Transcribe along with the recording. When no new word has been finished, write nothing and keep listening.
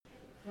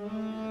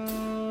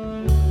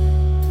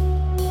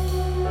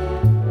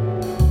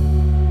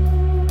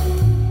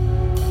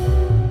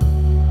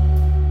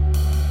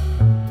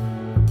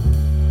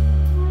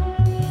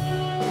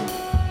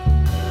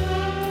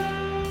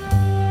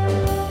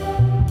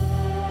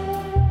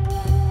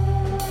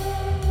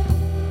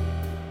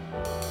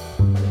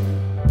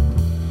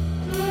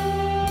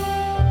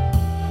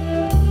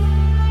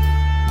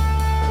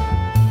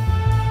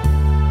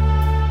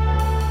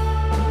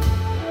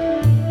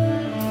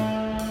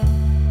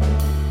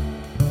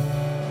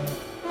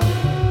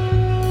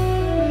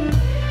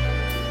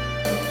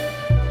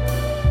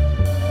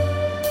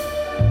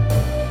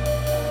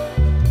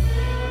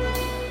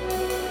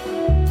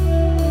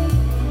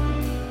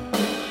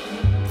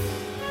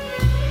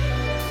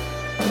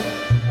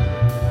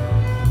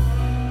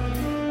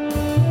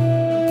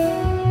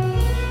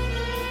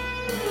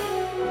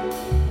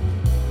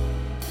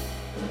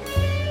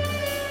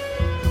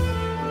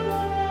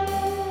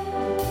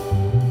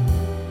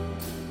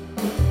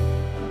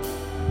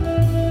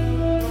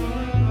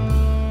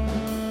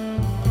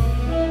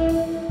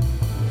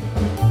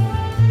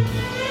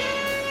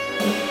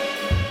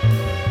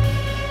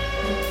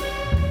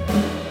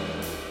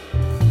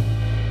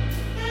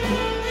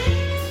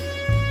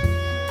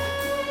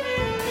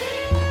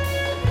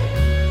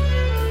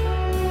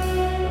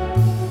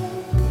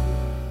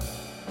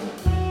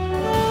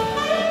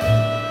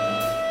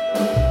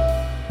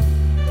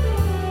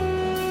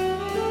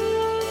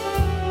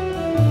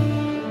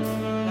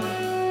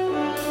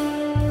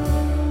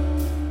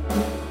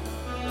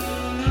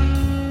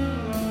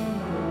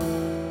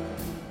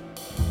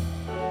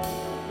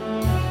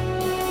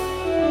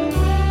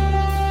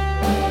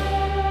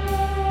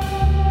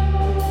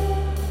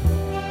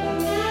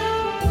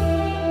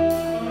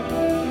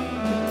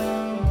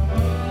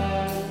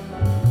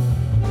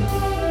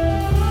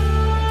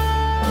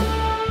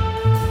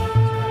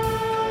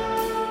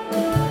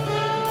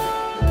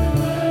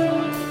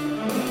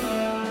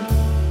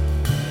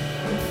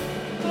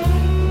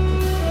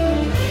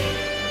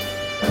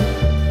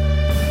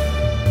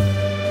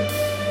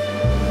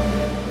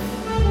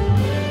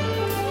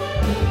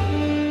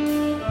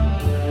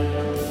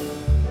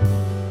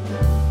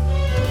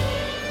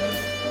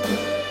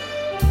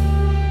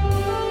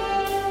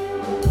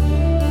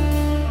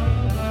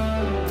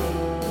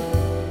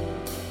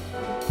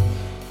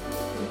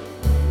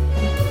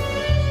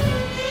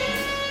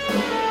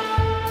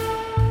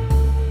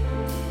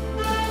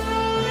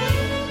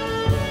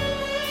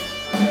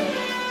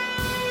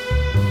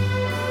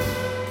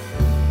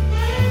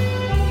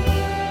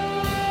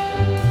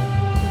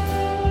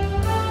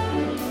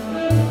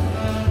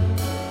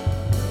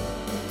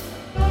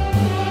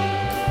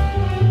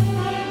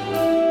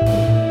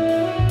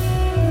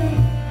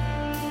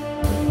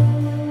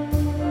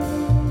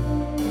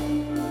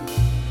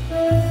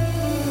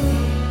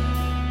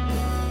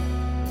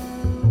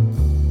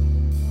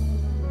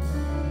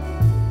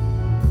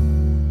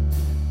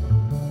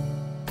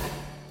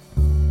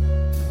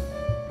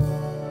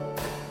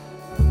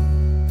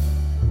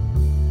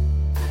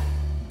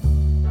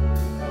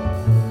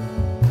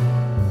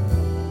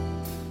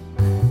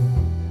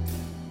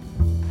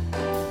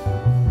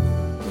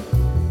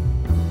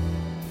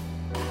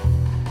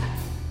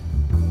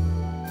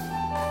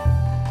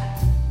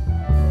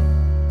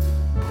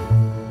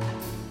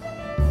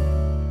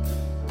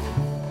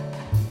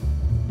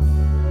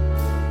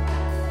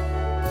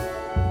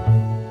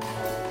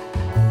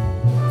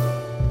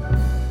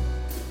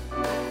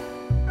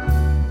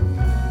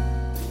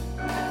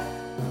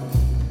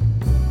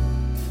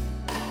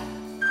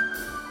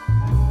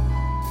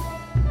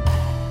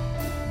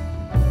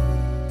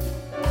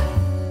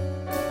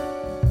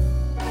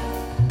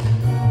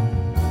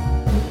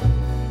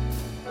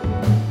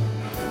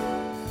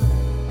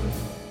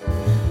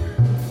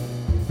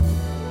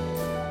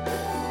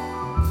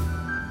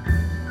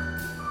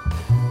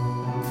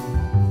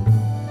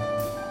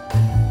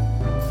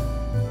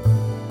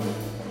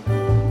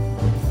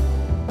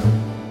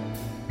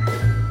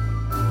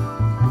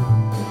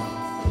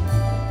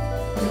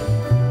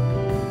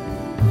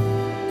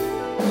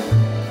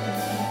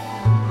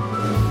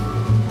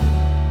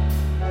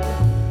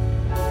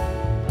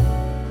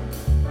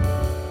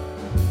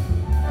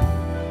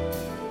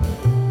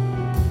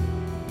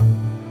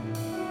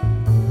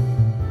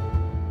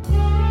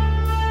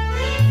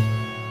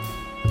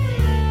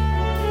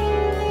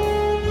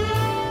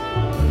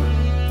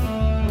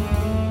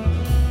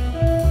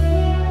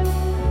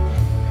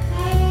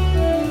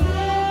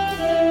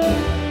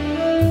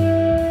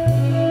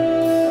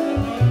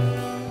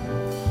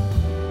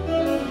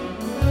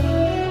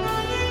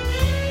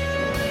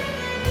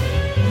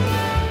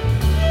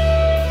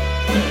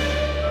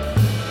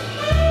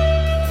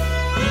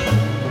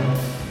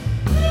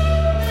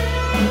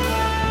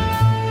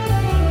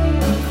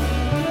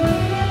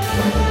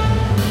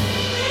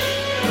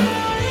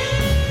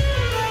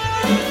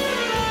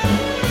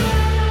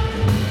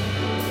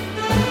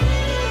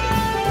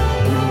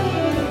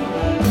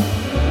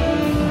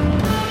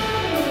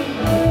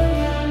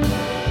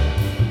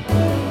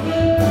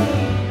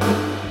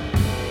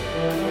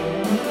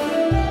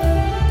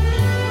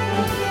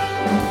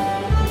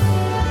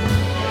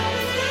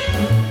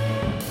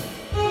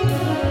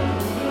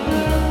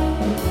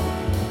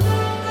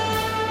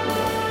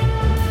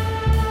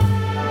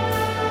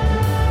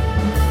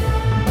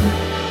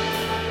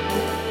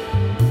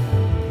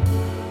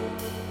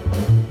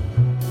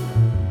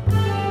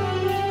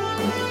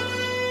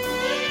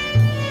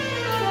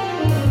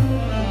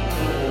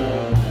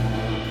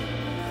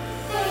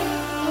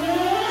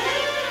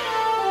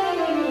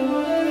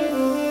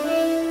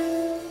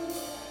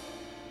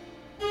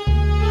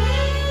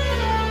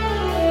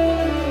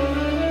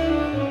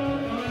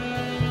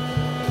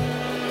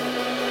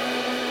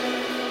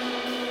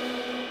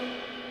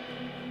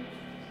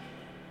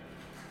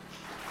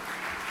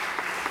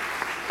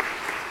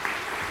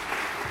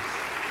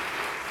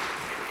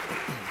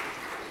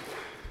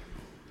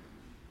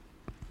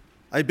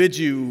I bid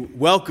you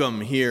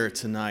welcome here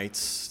tonight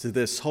to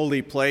this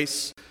holy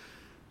place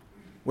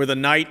where the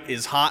night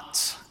is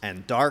hot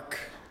and dark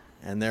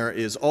and there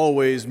is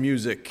always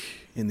music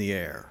in the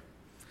air,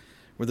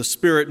 where the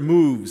Spirit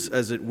moves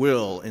as it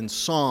will in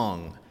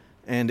song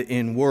and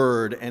in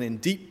word and in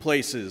deep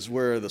places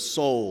where the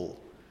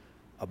soul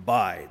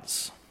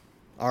abides.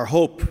 Our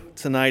hope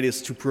tonight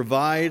is to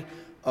provide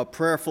a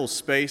prayerful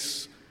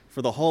space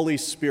for the Holy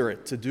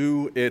Spirit to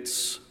do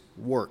its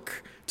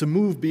work, to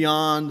move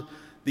beyond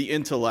the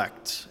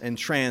intellect and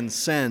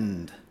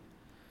transcend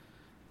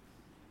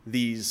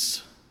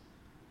these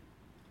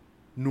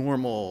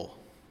normal,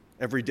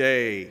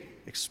 everyday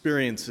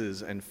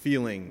experiences and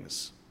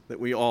feelings that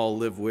we all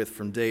live with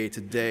from day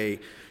to day,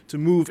 to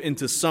move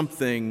into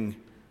something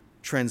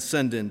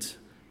transcendent,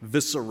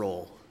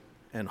 visceral,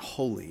 and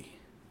holy.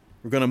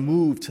 We're going to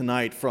move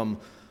tonight from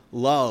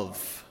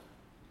love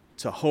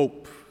to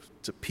hope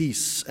to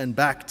peace and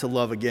back to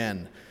love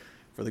again,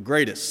 for the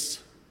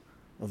greatest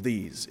of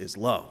these is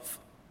love.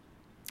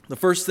 The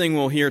first thing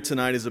we'll hear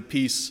tonight is a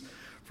piece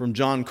from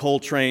John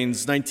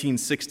Coltrane's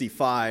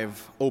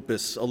 1965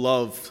 opus, A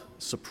Love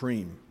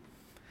Supreme.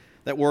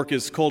 That work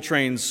is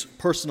Coltrane's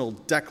personal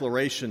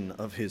declaration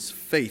of his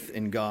faith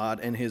in God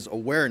and his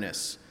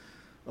awareness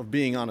of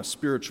being on a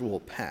spiritual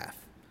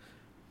path.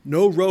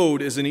 No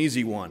road is an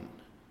easy one,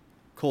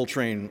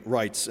 Coltrane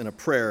writes in a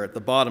prayer at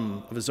the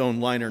bottom of his own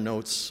liner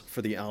notes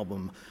for the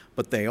album,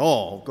 but they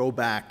all go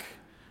back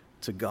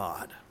to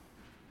God.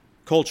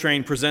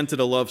 Coltrane presented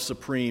A Love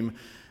Supreme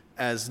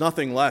as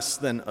nothing less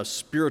than a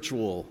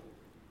spiritual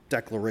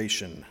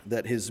declaration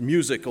that his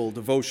musical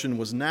devotion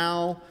was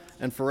now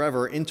and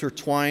forever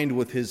intertwined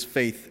with his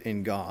faith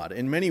in God.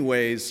 In many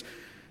ways,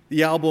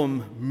 the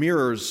album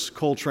mirrors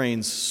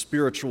Coltrane's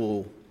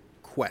spiritual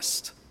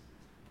quest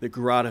that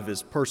grew out of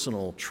his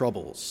personal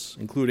troubles,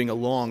 including a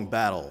long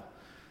battle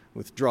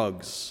with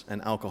drugs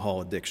and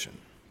alcohol addiction.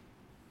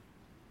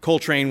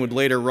 Coltrane would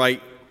later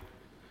write,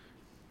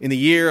 "In the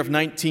year of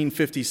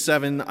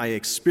 1957, I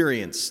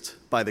experienced,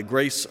 by the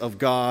grace of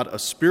God, a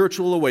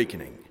spiritual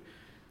awakening,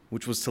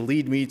 which was to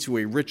lead me to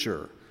a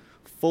richer,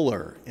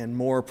 fuller, and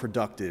more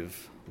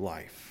productive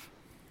life."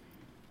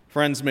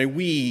 Friends, may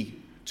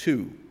we,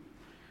 too,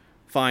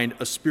 find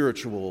a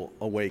spiritual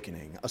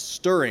awakening, a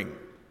stirring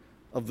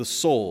of the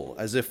soul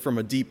as if from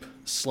a deep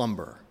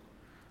slumber,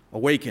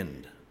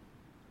 awakened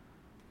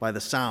by the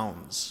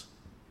sounds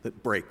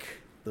that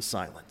break the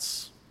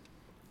silence.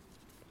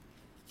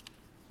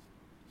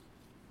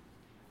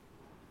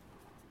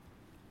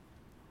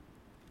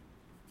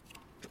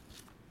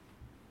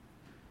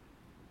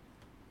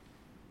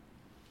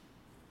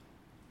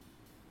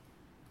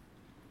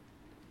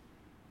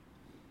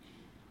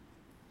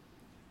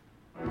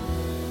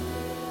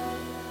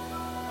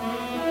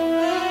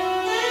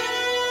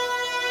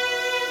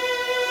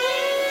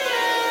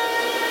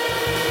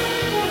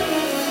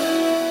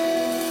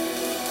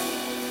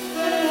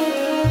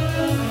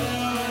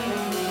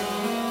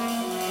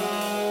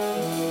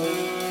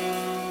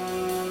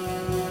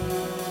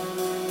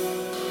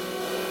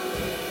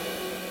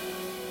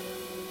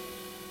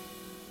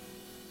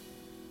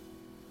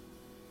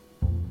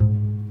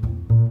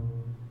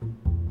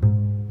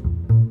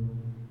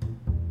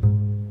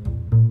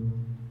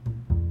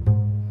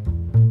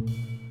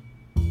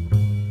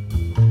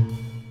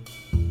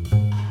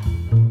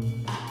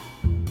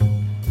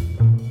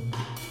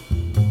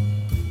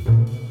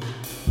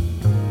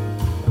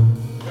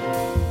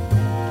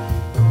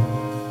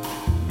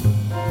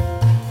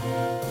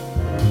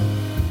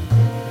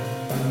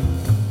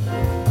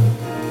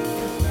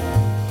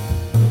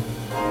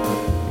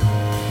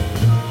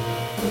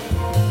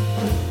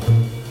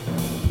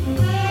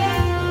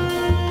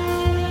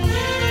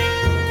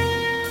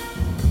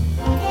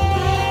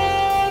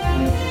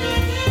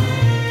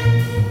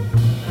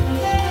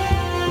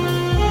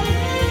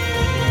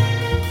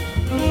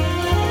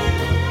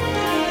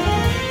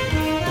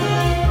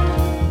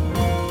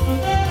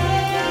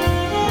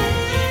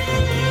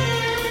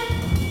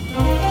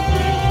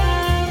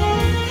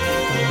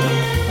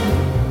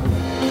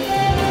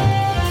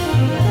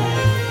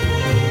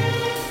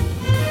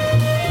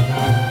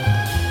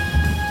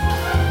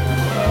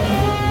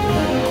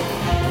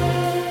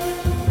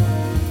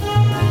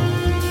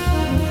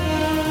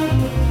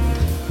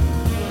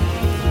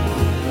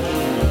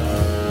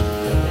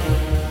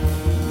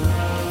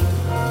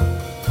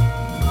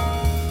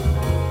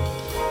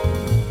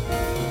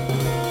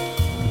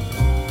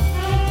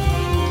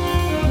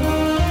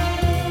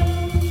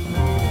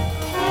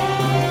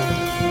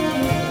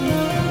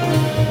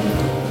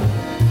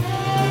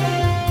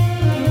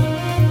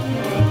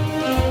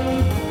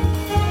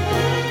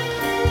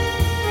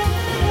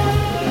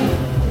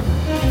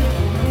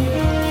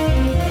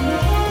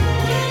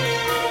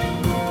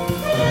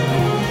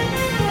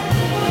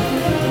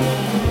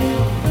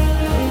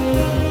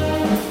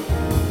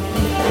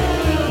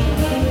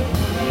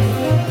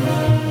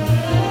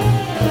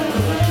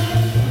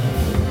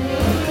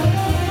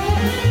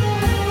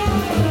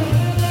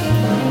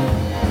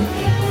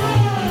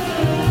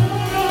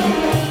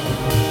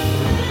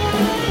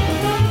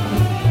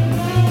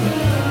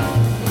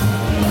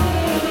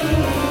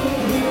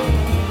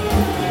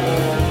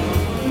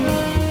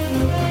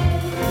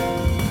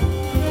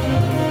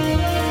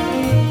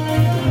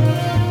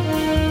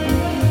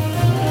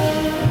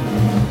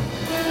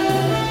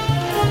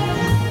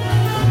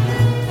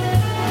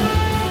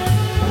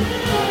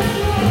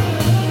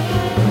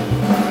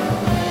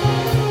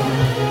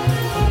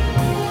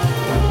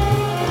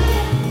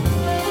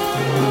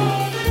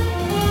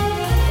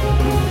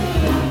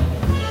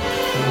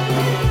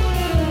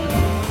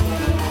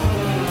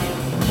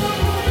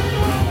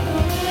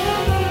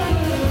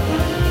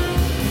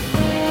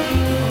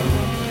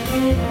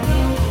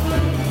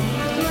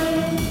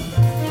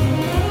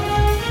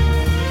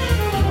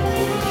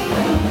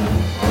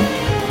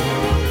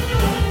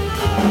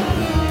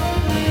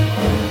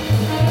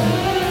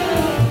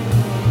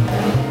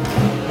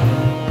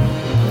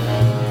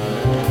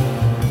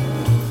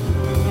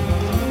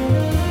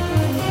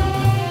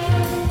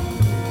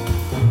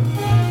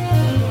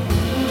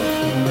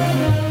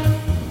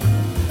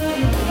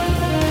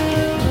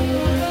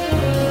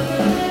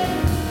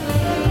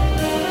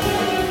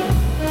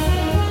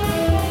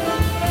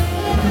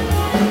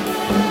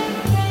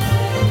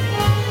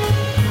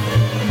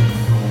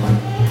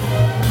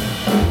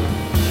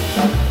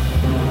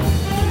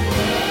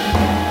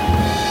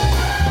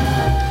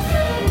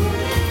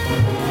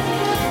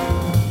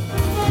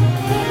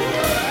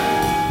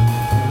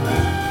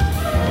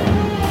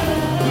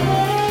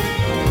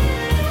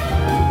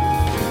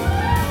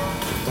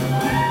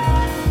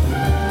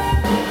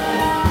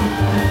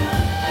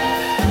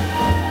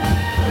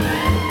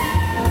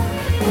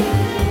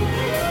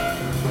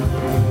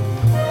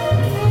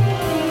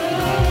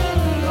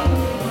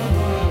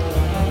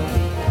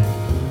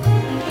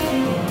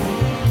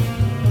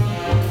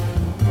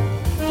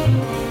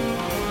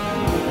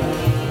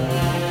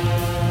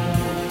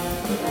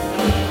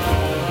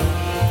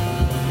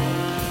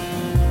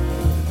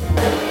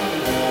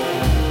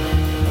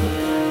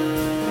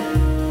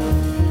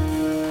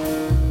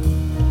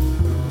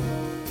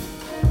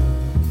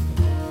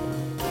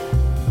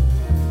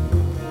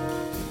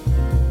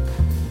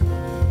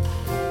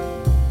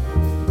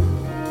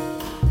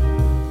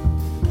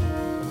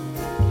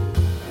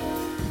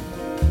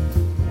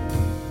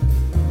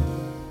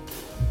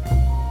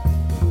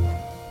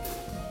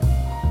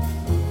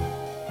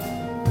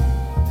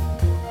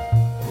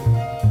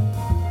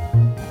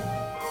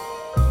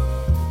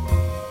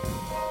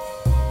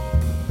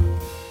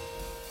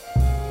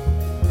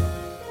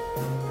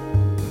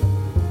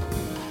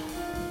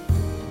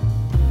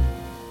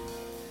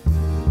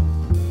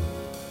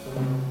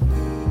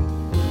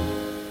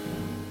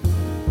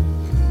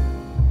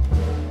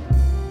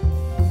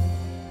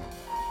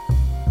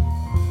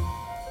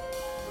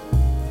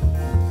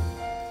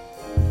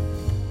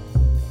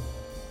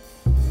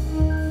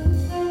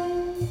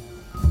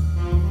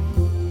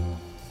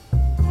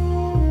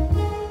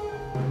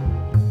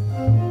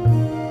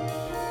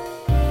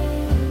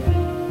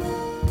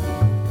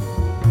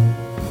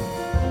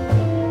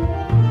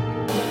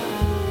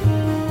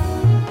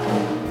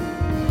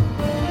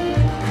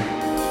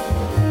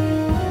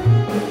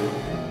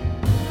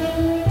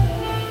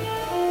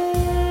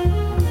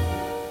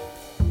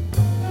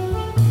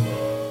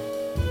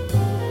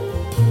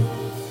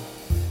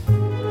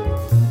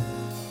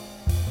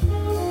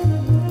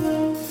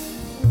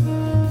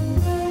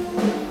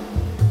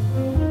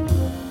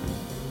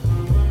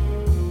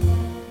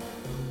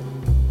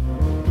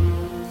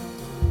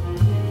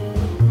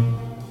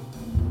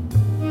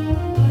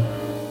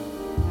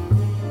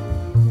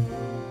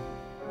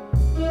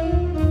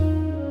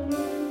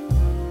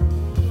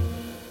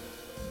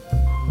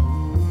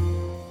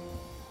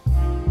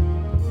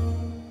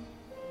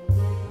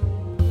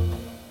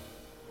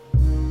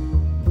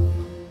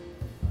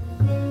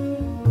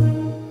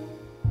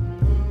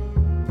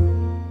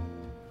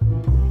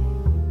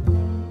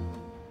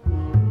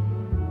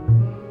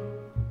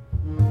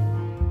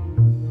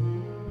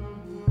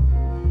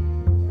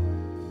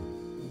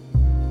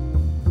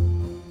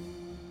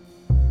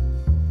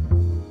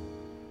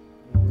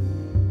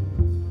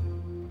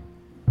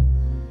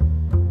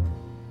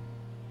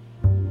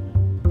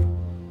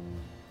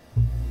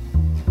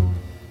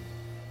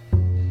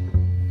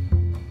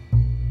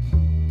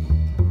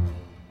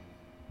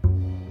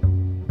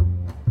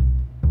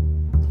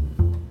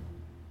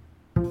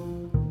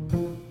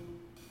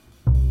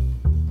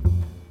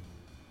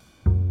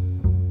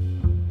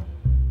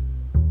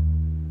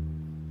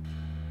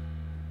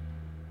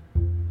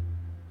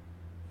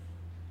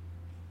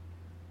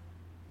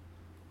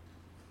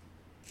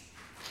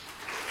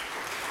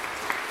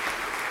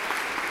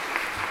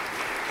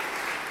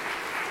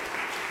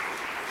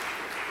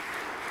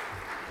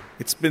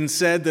 It's been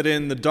said that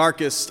in the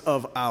darkest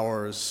of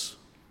hours,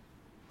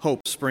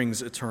 hope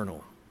springs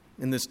eternal.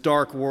 In this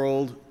dark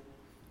world,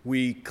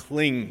 we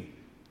cling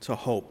to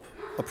hope,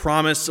 a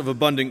promise of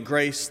abundant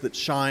grace that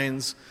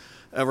shines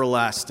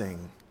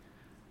everlasting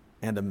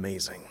and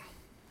amazing.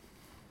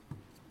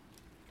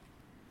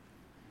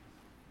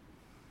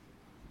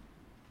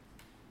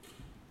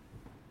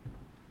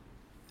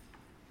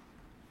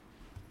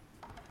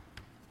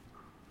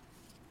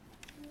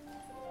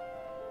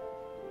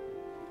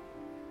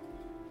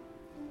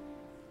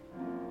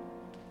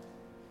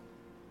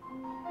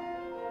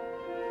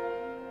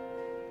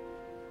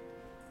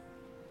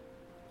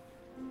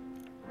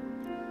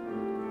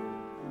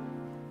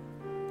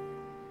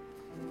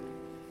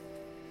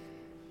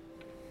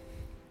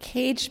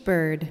 Caged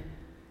Bird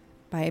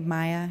by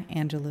Maya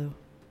Angelou.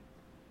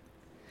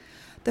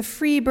 The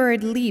free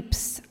bird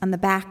leaps on the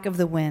back of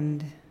the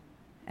wind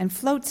and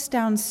floats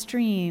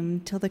downstream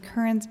till the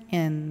current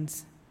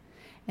ends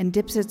and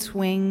dips its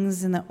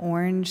wings in the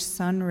orange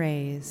sun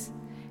rays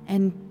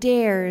and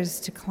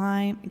dares to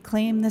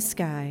claim the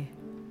sky.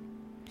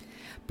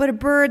 But a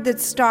bird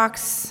that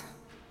stalks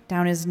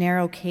down his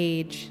narrow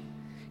cage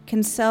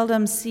can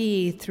seldom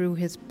see through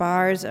his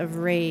bars of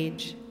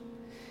rage.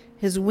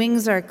 His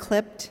wings are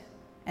clipped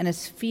and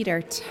his feet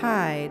are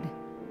tied,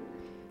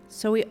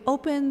 so he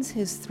opens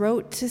his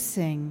throat to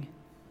sing.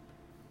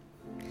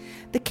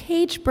 The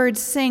caged bird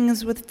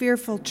sings with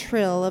fearful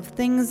trill of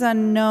things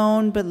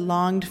unknown but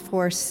longed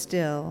for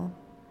still,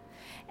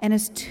 and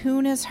his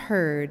tune is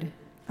heard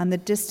on the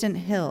distant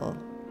hill,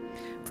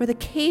 for the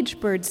caged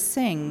bird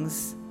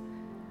sings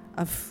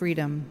of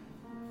freedom.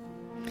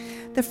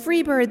 The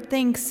free bird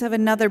thinks of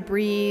another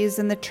breeze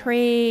and the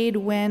trade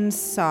winds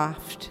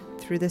soft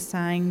through the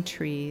sighing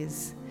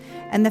trees,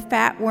 and the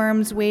fat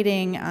worms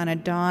waiting on a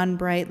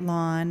dawn-bright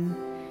lawn,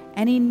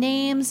 and he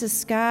names the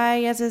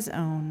sky as his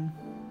own.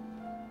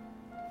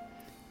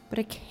 But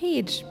a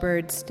caged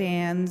bird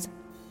stands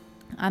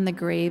on the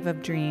grave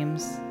of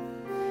dreams.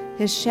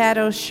 His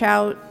shadows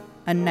shout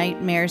a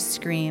nightmare's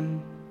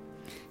scream.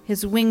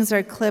 His wings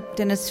are clipped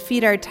and his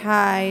feet are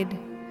tied,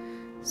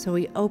 so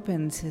he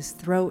opens his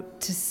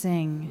throat to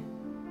sing.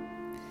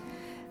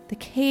 The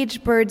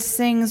caged bird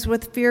sings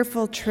with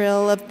fearful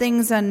trill of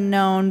things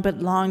unknown but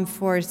longed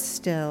for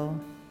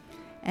still,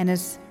 and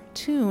his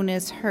tune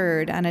is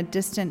heard on a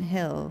distant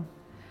hill,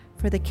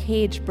 for the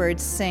caged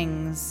bird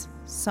sings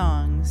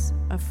songs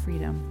of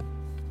freedom.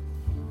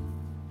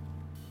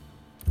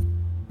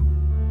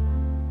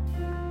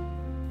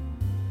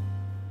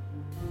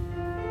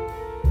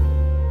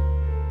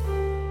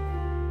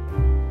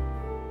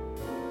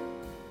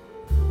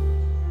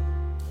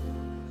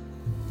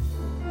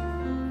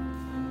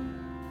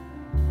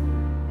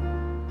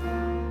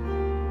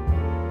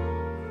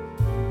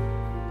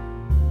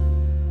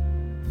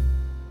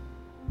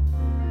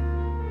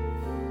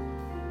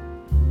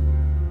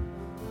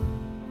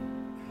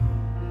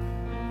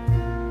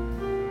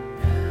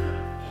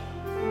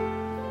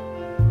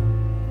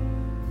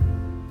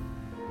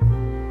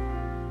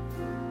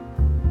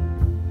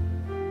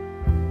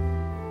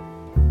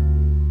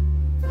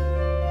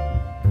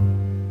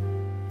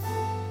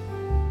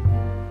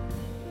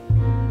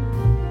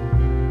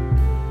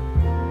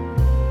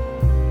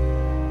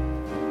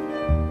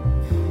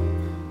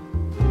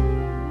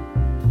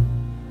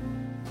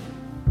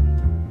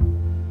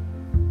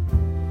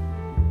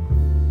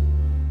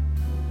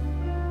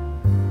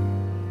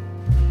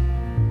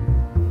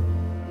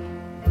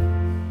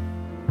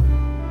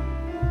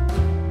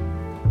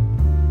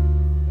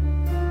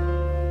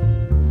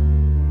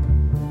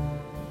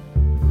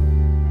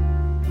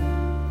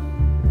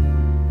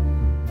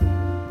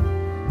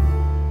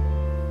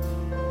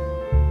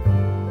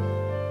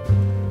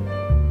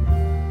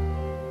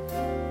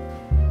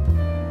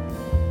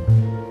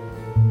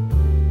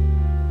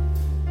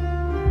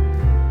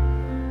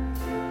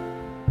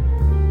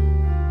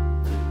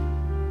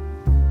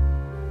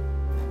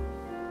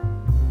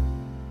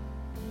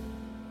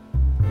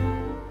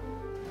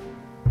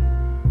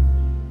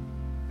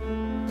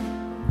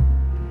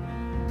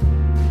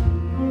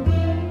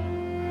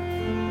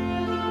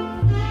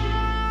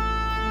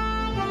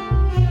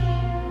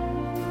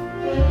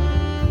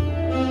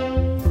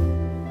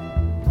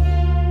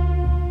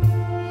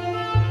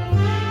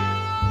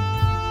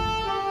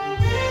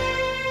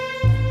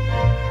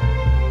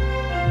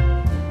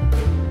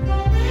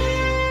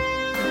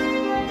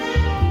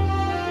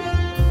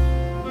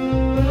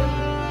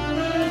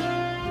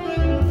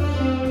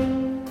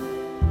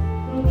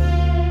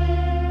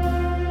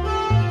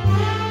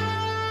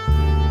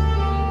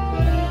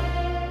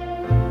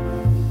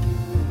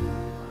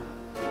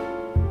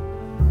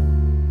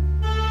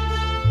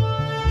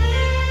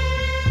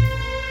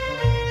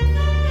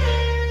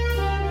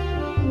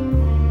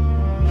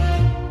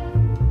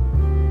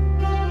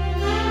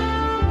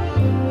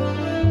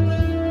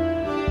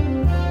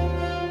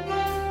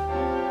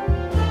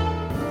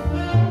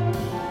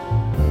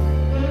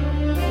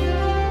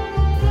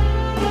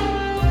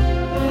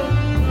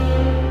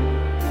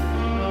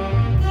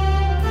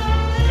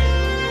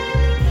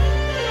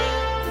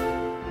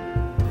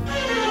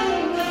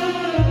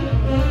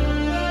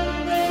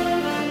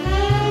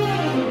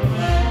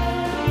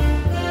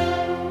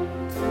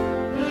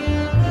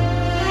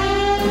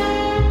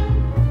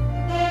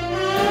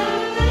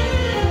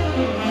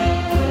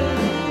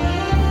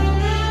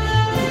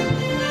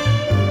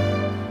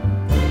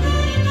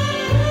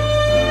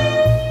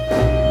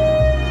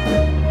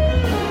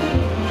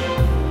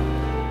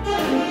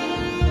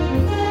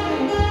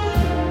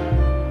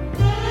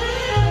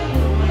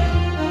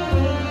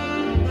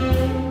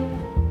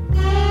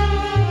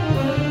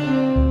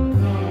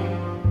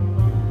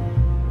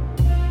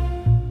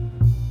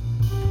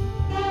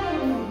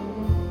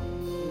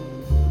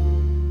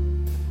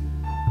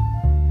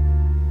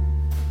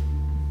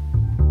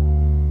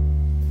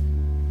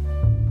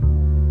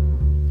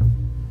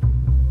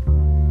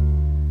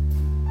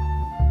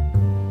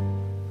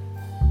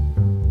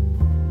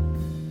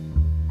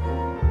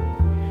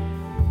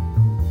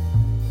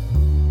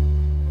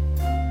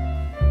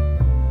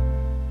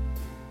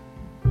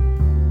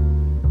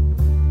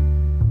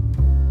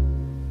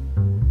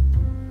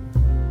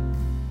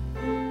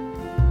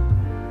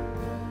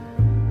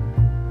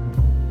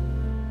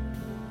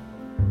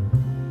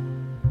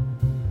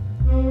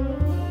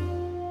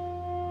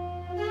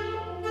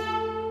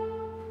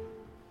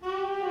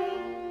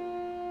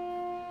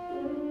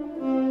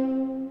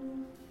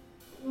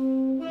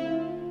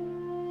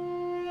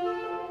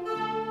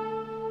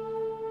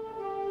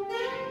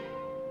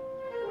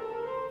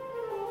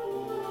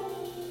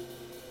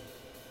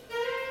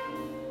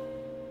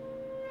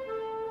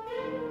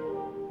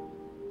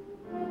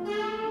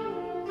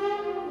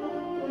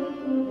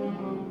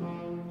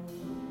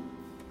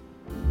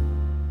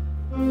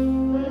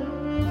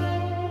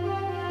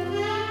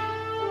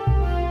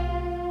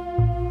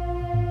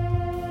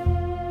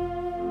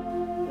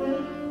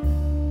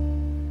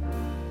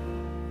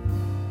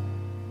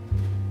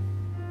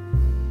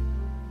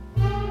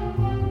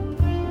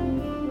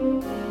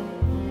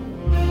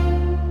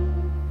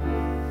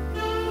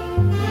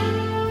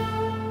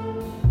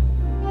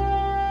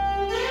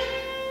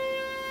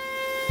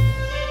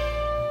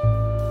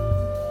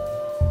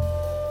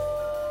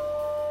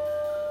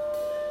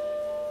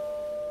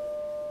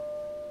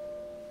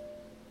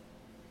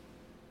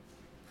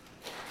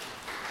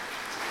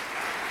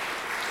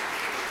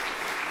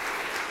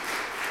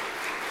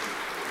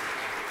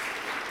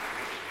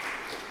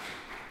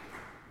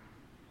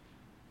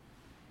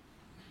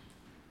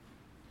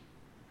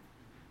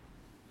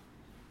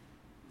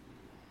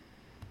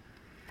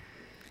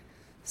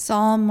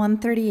 Psalm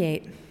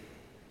 138.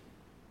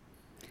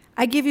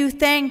 I give you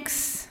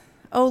thanks,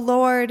 O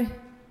Lord,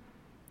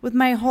 with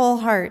my whole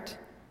heart.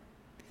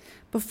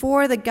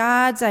 Before the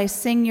gods I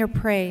sing your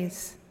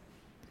praise.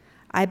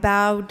 I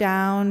bow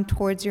down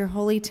towards your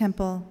holy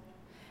temple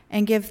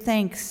and give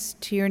thanks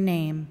to your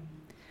name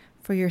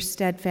for your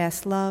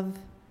steadfast love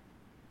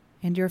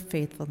and your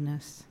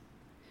faithfulness.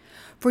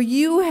 For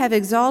you have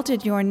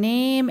exalted your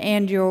name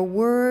and your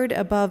word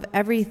above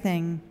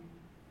everything.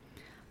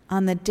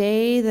 On the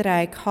day that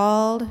I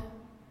called,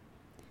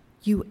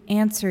 you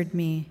answered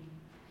me.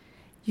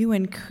 You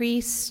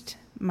increased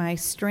my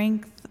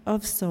strength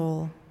of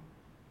soul.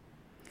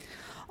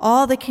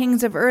 All the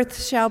kings of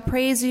earth shall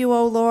praise you,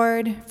 O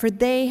Lord, for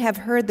they have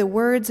heard the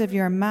words of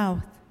your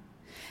mouth.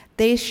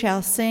 They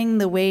shall sing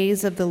the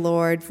ways of the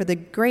Lord, for the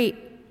great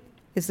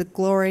is the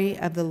glory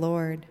of the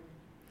Lord.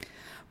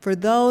 For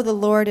though the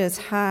Lord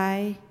is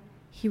high,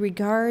 he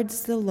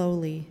regards the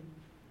lowly,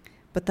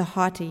 but the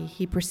haughty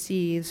he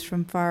perceives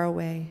from far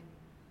away.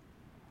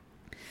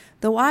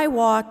 Though I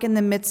walk in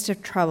the midst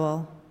of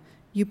trouble,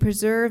 you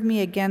preserve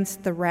me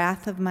against the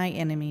wrath of my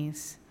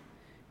enemies.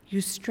 You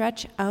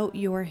stretch out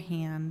your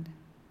hand.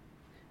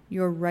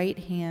 Your right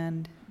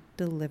hand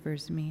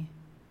delivers me.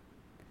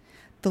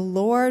 The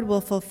Lord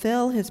will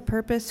fulfill his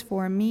purpose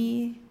for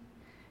me.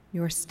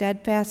 Your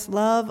steadfast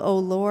love, O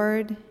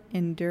Lord,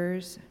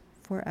 endures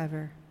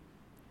forever.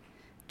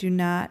 Do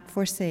not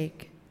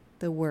forsake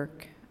the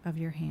work of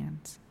your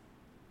hands.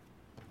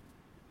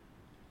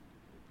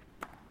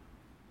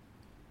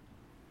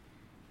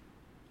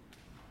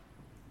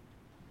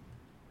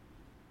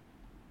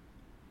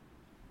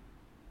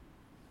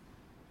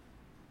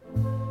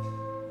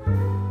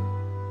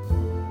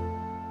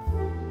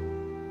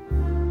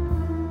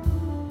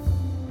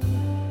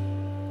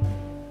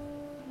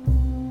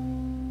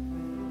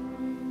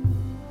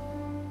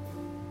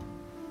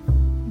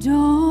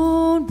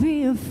 Don't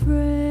be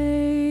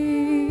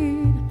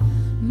afraid,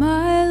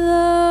 my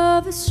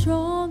love is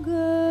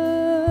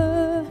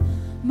stronger,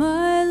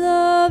 my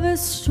love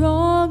is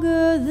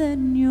stronger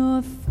than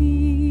your fear.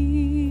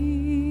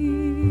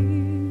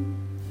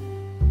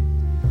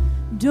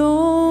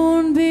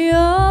 Don't be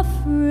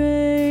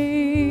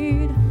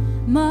afraid,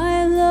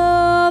 my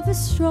love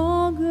is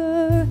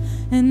stronger,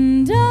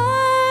 and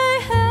I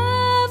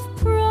have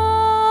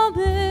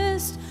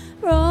promised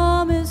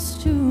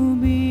to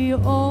be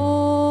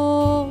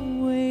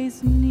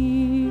always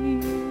near.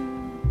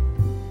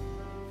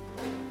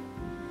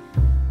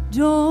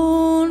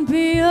 Don't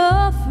be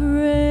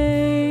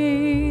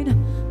afraid,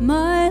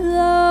 my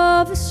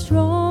love is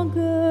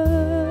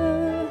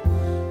stronger,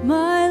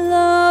 my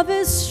love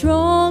is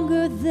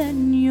stronger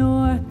than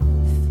your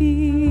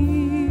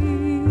fear.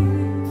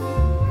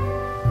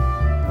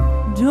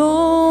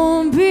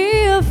 Don't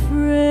be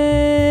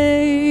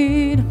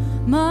afraid,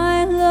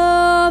 my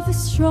love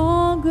is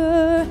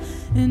stronger,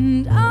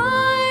 and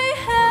I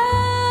have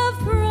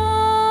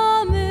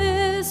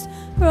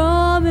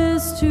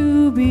promised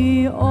to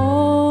be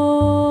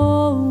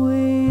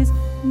always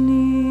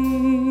near.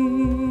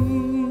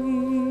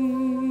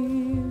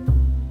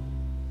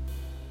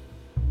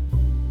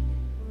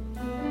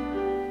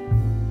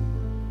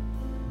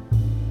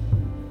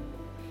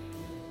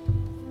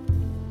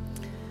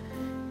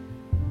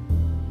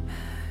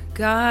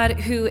 God,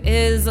 who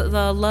is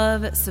the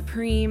love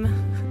supreme,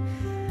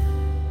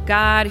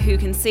 God who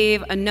can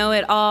save a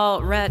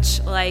know-it-all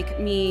wretch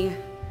like me,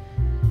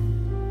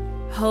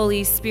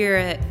 Holy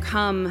Spirit,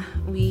 come,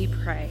 we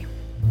pray.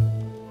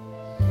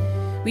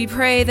 We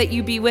pray that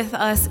you be with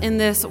us in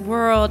this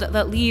world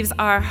that leaves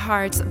our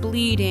hearts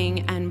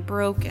bleeding and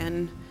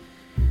broken,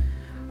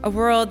 a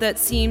world that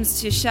seems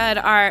to shed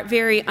our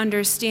very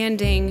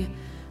understanding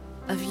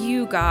of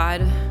you,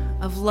 God,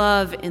 of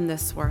love in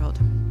this world.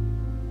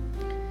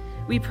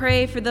 We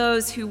pray for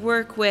those who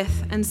work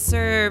with and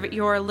serve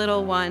your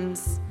little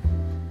ones,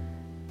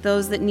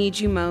 those that need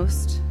you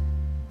most.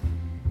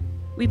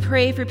 We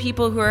pray for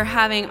people who are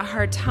having a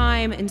hard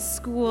time in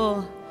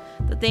school,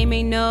 that they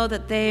may know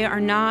that they are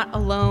not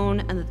alone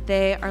and that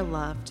they are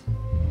loved.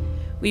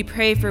 We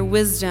pray for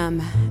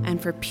wisdom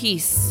and for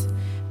peace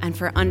and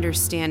for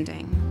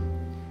understanding.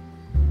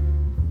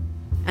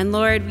 And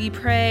Lord, we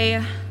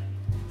pray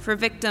for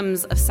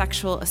victims of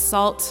sexual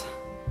assault,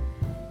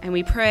 and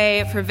we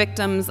pray for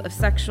victims of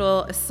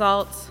sexual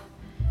assault,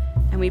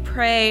 and we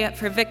pray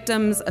for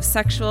victims of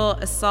sexual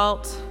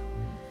assault,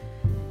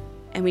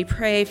 and we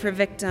pray for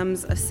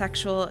victims of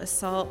sexual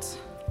assault,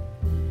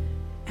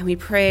 and we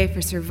pray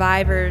for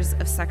survivors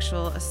of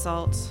sexual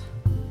assault.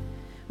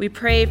 We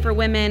pray for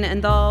women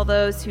and all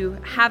those who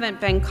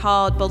haven't been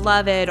called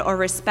beloved or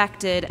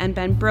respected and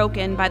been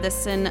broken by the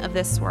sin of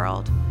this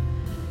world.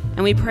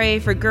 And we pray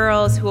for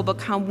girls who will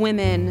become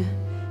women.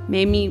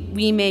 May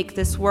we make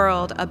this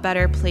world a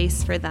better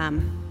place for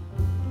them.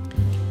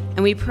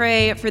 And we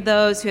pray for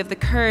those who have the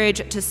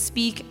courage to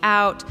speak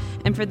out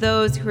and for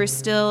those who are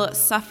still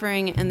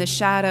suffering in the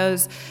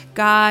shadows.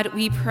 God,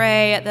 we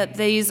pray that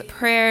these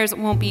prayers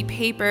won't be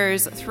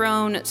papers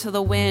thrown to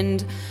the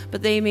wind,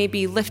 but they may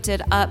be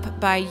lifted up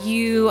by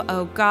you,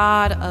 O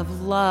God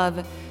of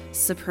love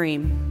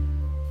supreme.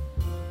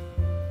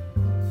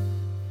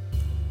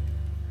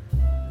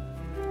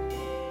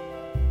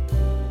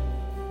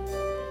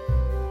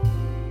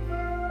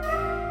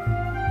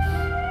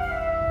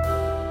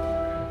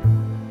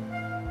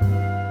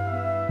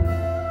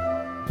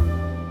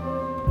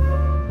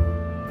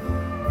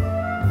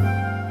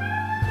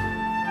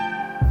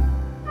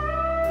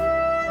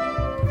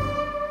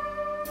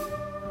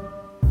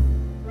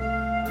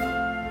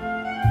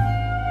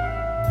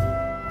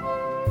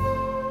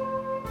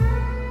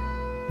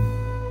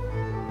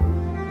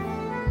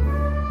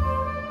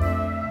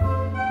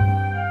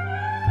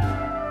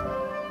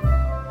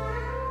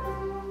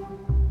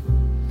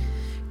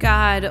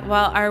 God,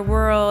 while our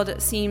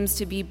world seems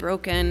to be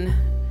broken,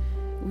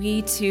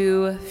 we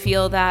too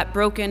feel that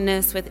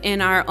brokenness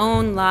within our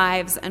own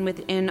lives and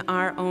within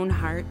our own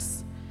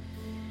hearts.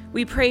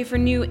 We pray for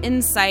new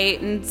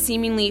insight and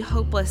seemingly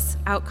hopeless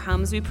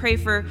outcomes. We pray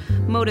for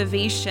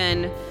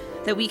motivation,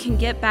 that we can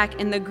get back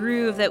in the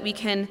groove, that we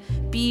can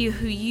be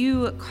who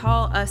you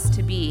call us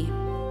to be.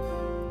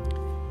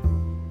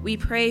 We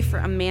pray for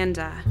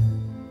Amanda.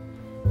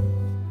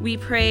 We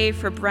pray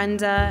for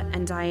Brenda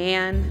and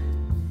Diane.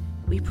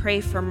 We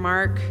pray for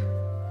Mark.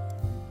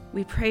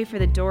 We pray for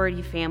the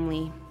Doherty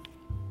family.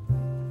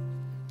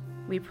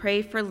 We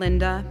pray for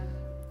Linda.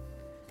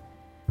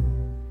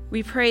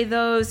 We pray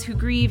those who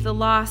grieve the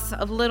loss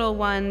of little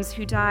ones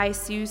who die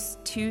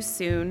too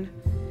soon.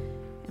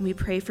 And we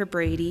pray for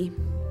Brady.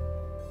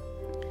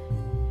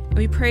 And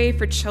we pray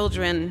for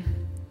children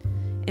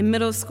in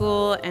middle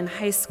school and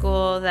high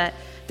school, that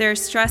their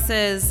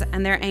stresses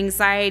and their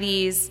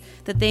anxieties,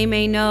 that they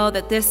may know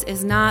that this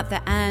is not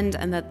the end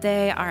and that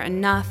they are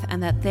enough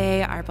and that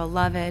they are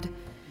beloved.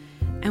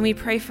 And we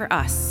pray for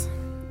us.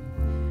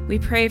 We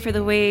pray for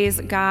the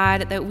ways,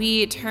 God, that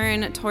we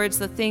turn towards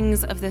the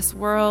things of this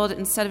world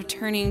instead of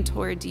turning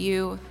toward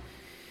you.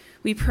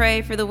 We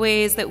pray for the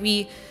ways that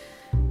we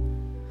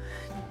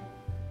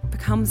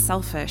become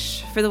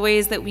selfish, for the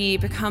ways that we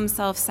become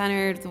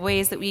self-centered, the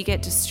ways that we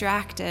get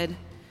distracted.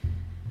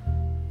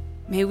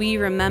 May we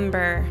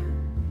remember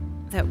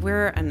that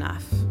we're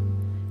enough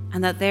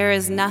and that there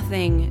is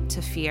nothing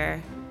to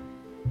fear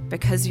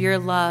because your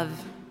love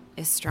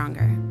is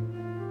stronger.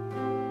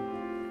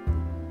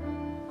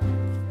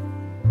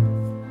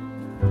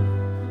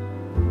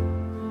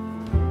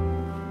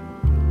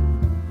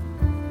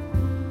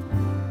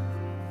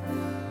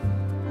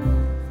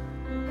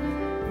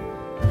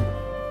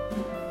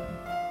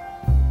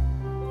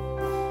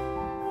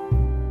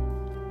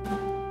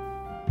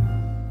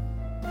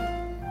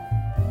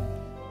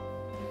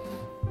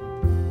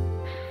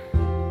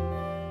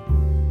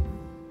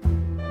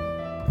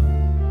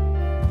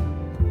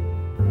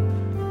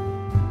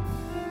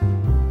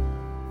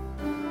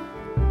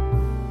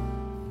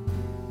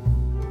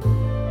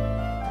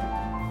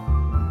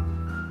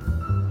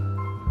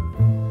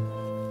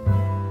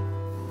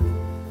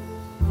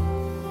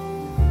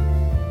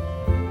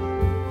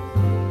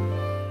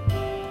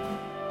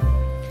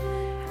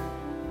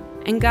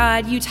 And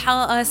God, you tell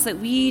us that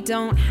we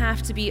don't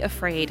have to be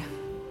afraid,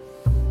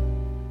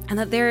 and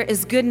that there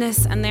is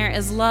goodness and there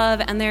is love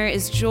and there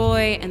is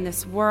joy in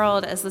this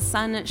world as the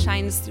sun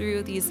shines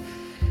through these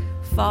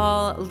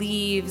fall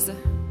leaves,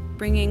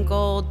 bringing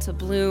gold to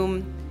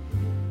bloom.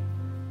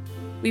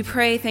 We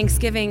pray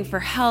thanksgiving for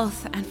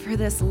health and for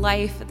this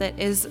life that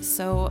is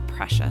so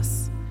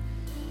precious.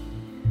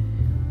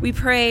 We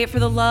pray for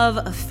the love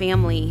of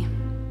family,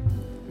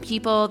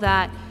 people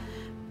that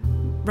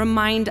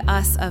remind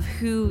us of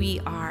who we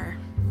are.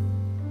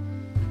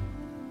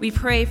 We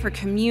pray for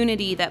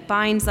community that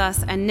binds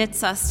us and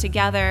knits us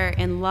together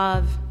in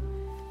love.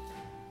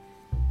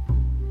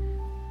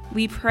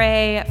 We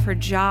pray for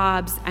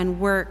jobs and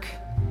work.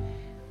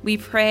 We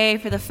pray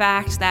for the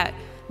fact that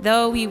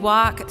though we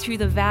walk through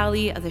the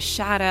valley of the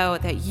shadow,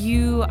 that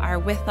you are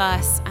with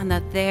us and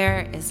that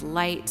there is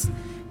light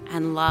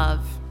and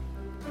love.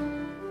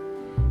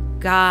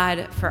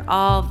 God, for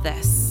all of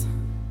this,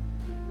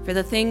 for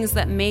the things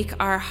that make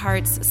our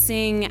hearts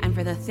sing and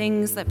for the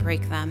things that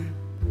break them,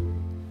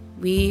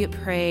 we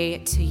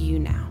pray to you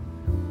now.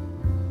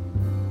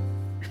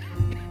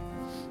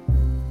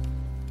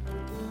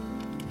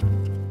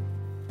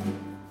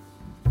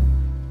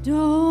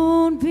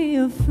 Don't be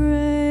afraid,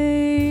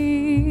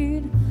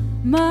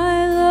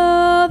 my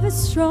love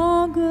is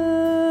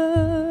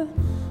stronger,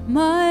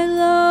 my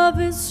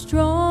love is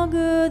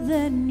stronger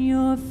than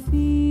your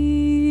fear.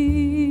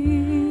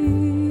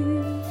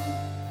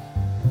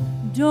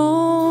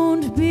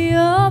 Don't be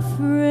afraid,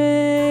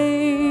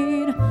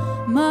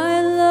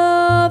 my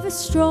love is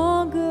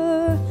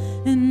stronger,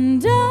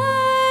 and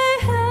I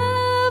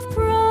have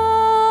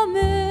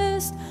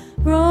promised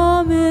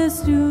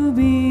to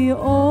be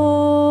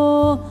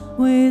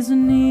always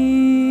near.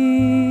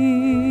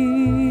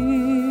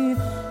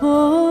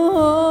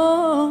 Oh,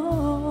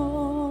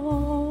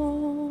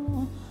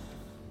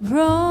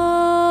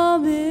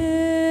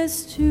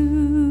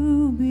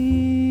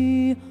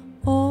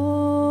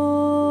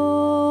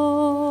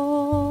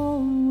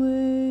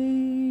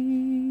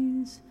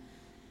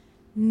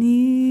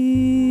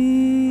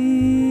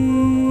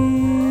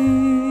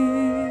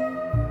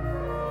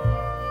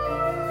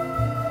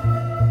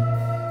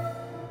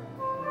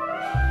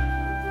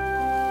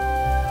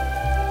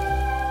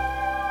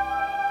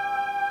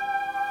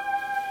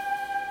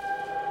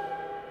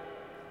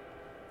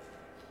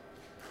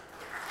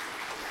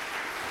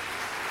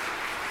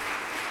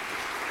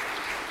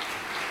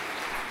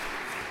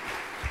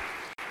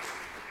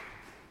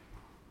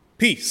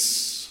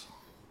 Peace.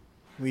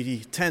 We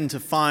tend to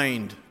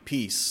find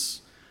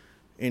peace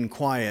in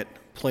quiet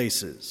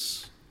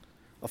places.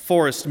 A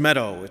forest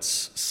meadow,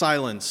 its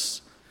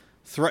silence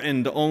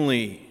threatened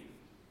only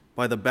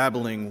by the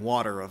babbling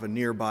water of a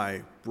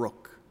nearby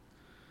brook.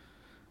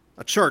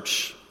 A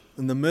church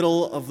in the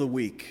middle of the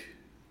week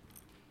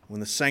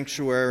when the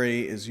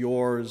sanctuary is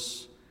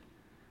yours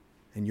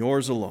and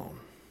yours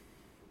alone.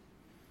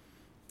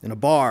 In a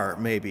bar,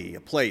 maybe, a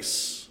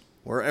place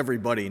where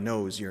everybody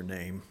knows your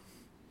name.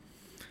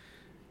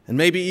 And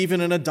maybe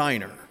even in a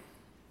diner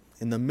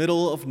in the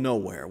middle of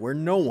nowhere where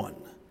no one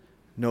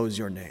knows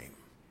your name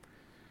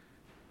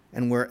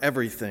and where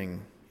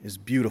everything is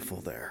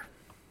beautiful there.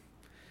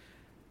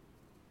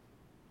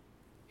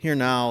 Hear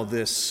now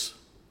this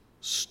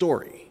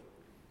story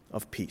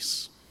of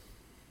peace.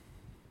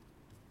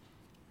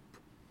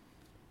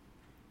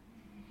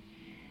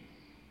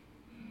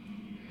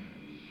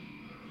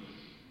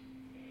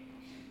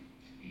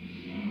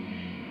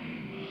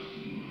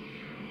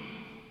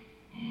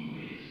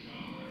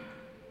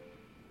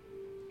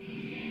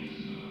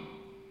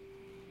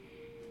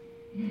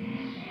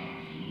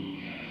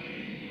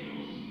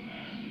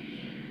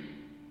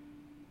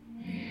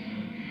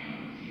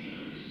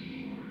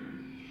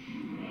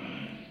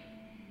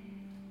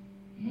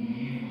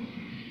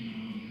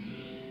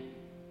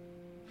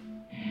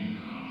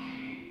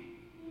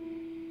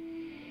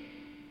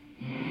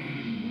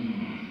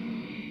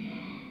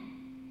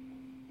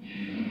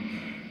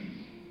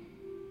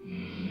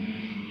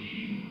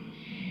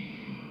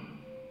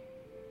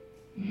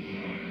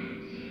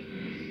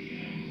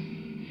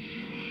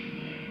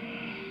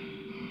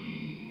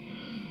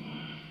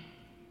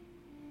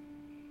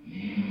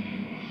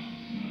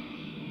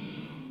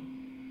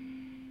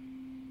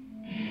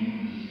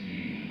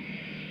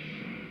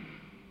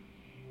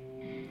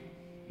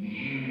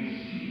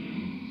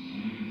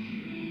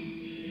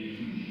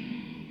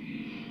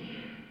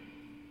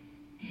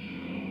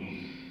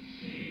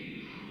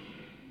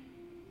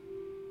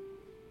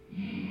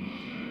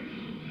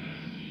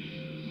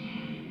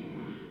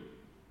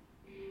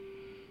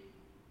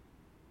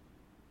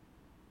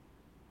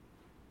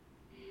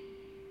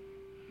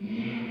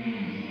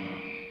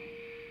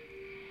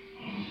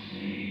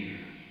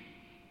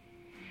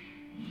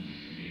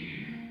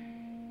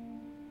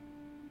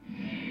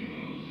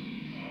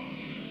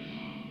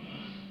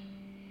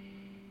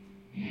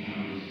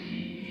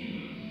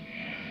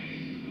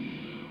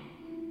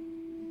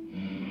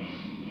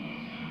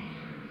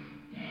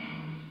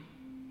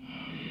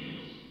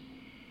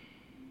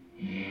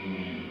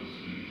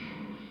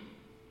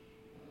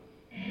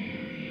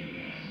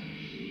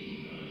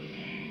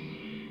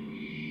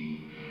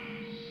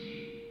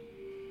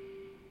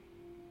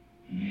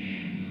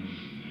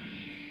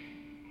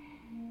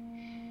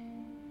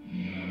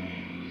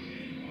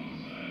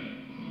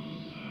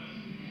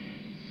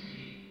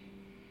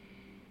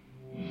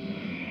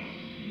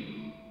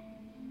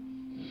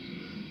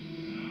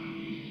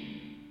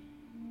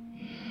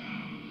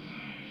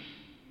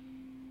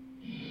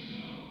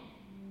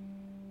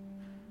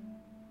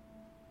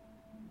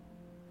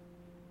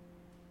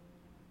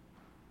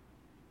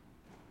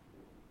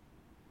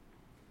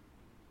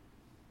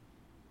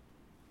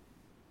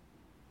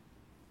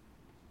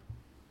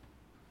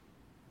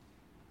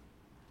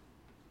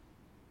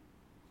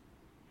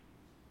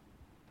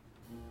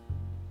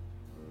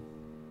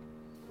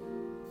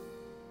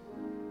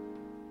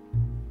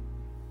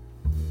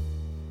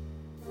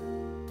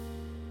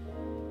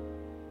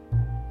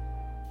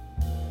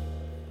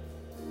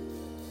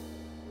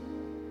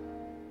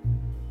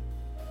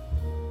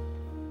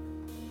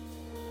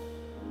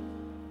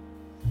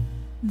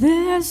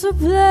 There's a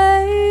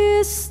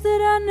place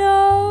that I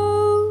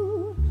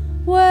know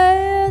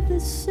where the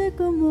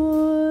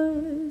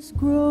sycamores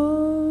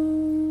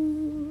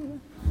grow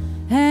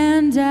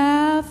and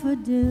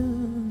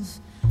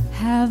daffodils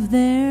have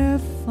their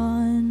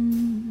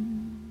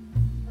fun,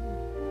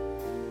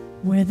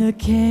 where the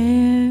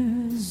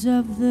cares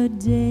of the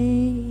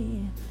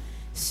day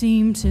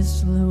seem to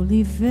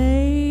slowly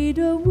fade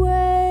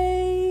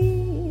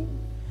away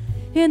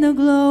in the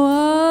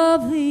glow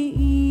of the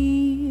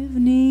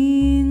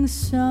evening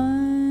sun.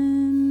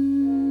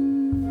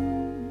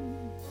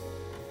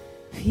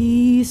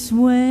 Peace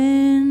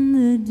when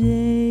the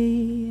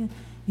day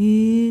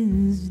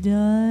is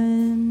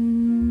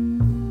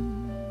done.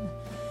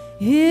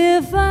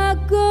 If I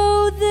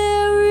go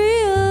there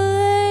real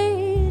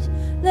late,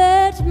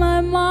 let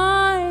my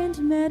mind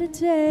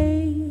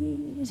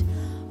meditate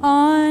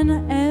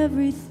on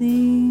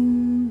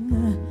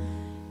everything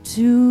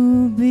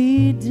to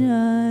be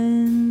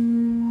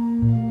done.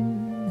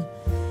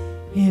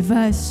 If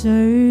I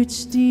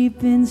search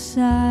deep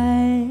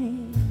inside,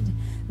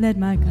 let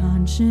my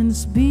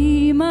conscience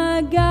be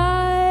my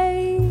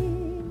guide,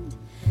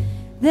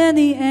 then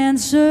the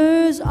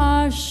answers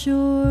are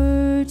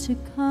sure to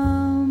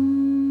come.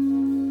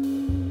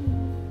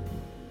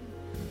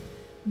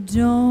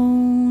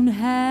 Don't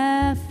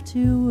have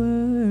to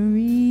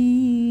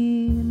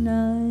worry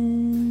none.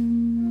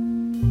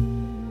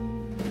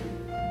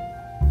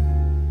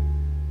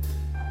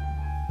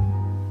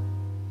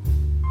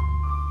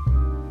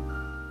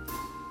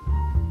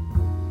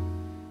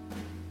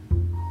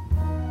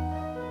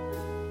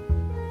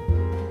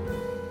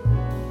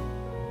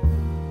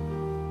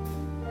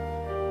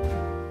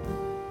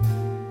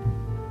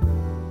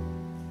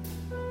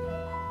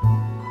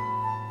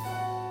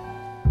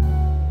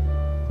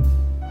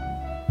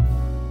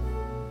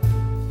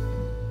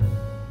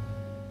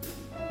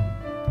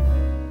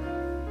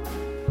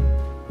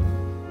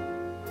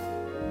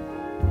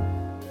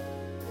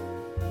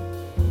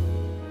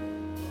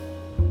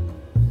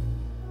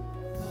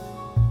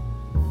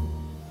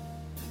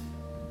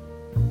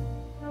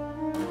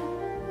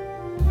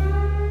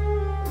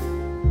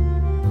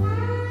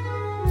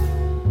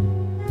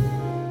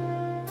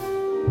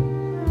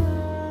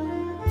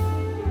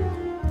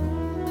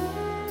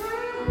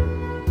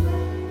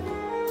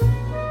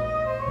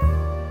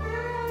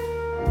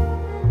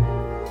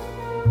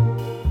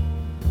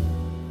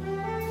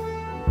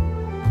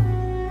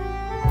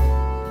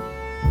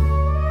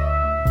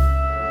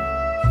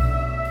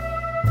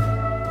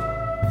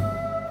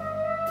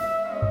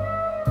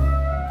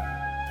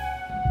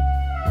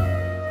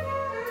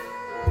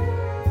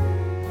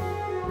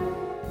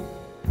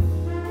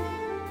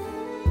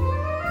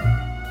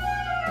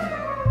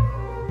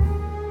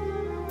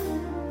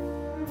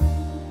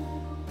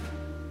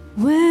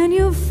 When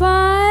you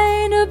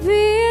find a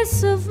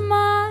peace of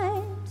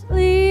mind,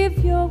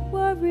 leave your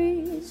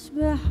worries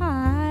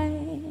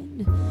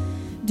behind.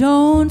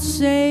 Don't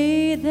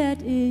say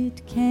that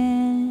it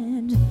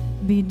can't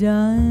be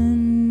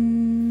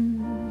done.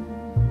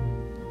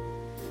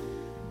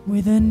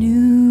 With a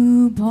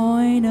new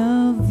point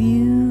of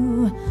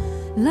view,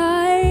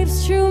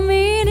 life's true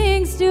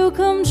meanings do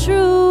come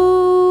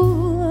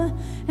true,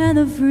 and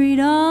the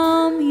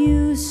freedom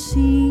you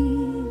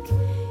seek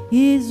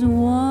is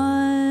won.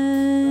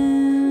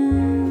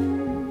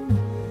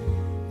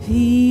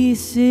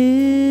 Peace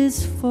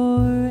is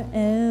for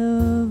everyone.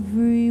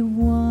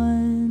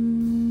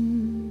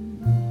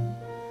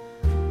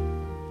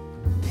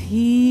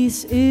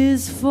 Peace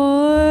is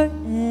for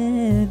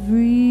everyone.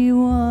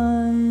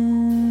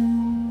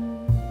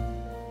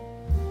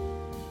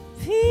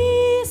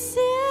 Peace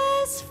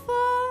is for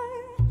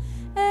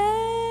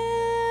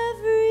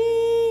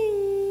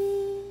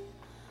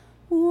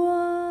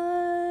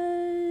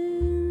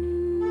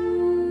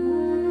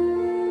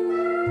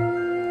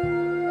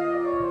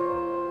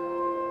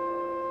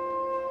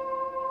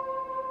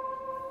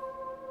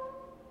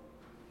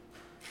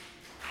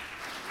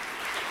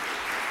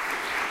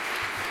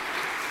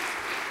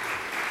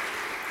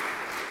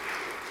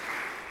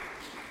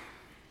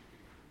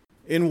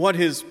In what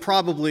is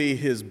probably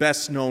his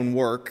best-known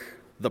work,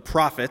 The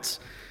Prophets,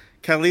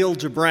 Khalil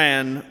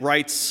Gibran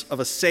writes of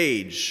a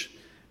sage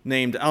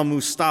named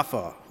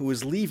Al-Mustafa who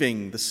is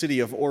leaving the city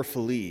of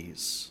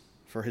Orphalese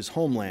for his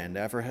homeland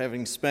after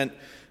having spent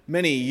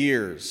many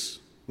years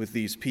with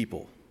these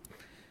people.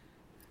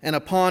 And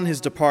upon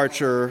his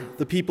departure,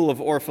 the people of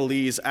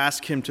Orphalese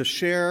ask him to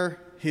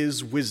share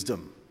his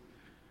wisdom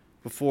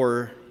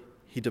before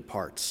he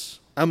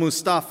departs.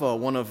 Al-Mustafa,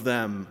 one of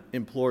them,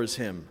 implores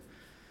him,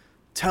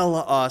 "Tell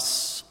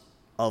us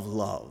of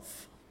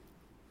love."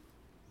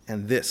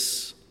 And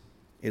this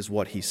is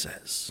what he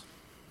says.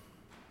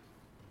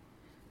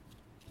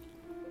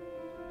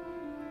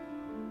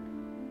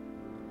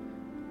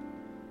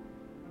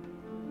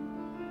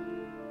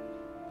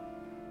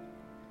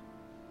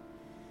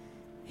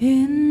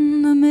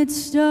 In the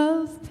midst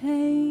of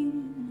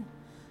pain,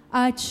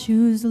 I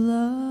choose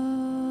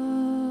love.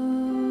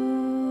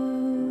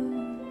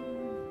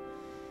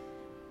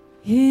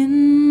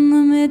 In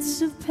the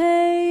midst of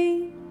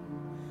pain,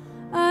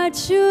 I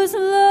choose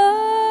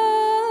love.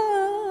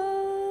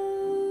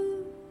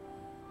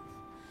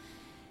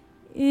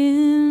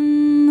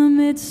 In the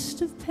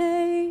midst of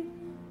pain,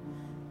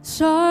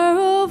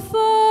 sorrow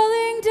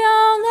falling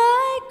down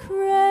like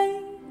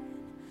rain,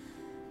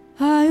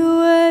 I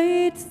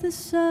await the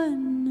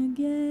sun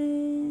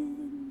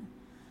again.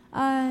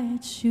 I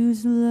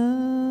choose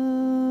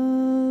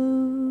love.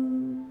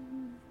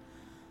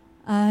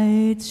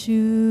 I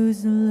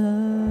choose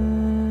love.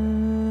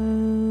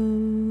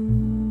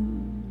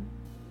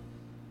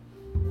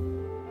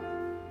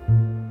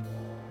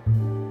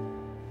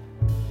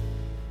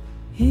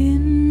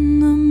 In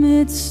the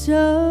midst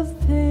of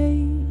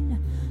pain,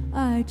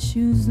 I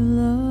choose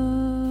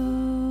love.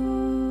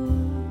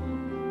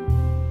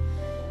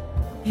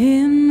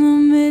 In the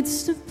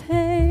midst of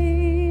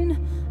pain,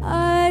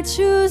 I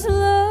choose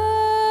love.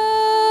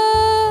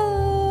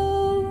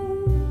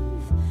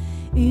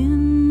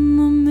 In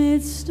the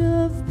midst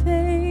of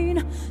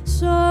pain,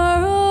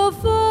 sorrow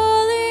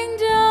falling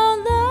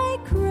down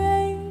like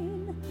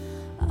rain,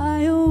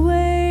 I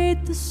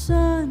await the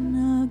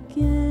sun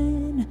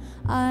again.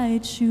 I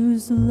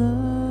choose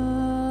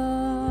love.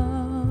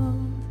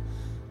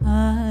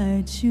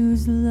 I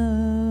choose love.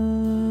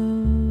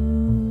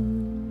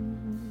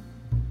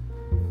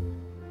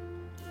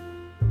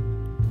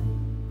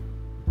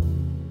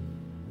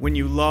 When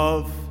you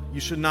love, you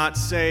should not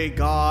say,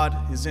 "God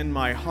is in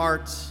my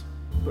heart,"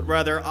 but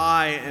rather,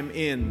 "I am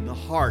in the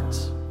heart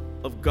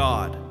of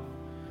God."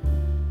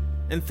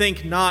 And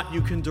think not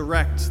you can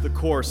direct the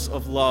course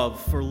of love,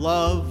 for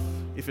love,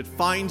 if it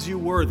finds you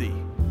worthy,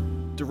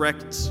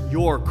 directs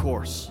your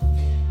course.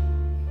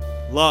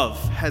 Love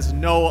has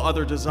no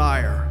other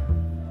desire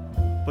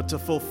but to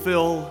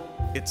fulfill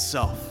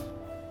itself.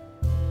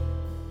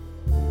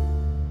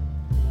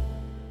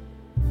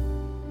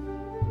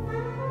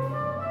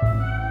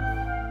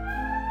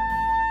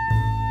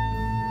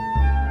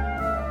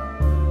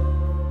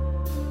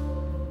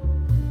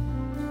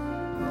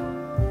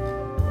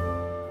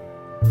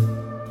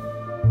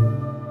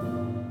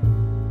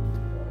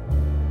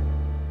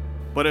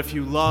 But if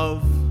you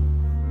love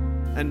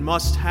and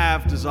must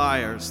have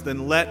desires,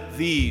 then let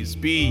these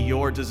be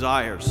your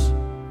desires: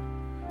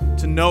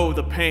 to know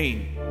the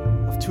pain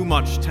of too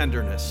much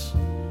tenderness,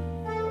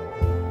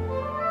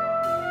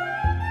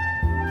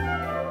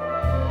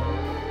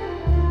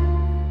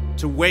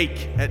 to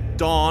wake at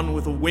dawn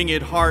with a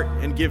winged heart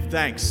and give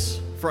thanks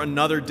for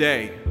another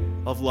day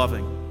of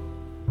loving,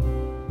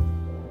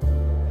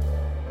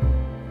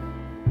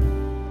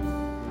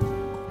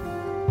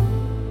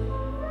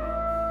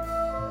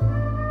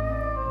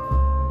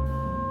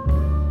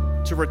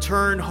 to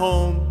return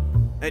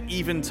home at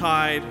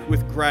eventide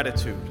with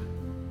gratitude,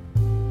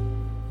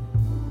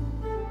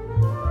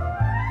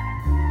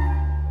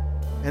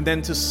 and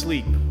then to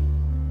sleep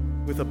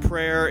with a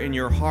prayer in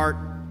your heart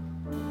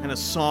and a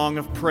song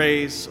of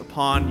praise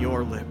upon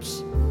your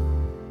lips.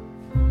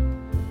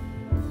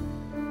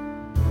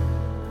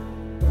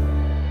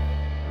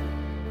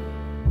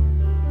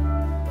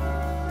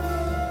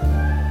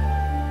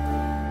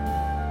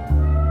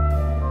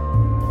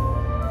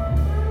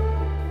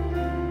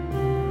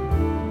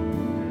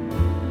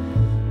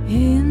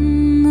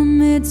 In the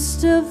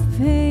midst of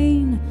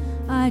pain,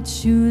 I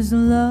choose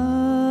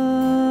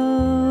love.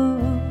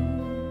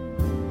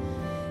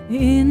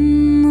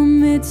 In the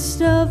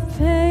midst of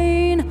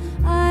pain,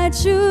 I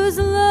choose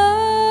love.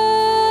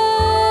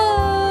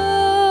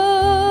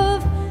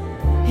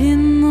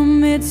 In the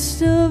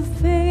midst of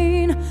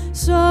pain,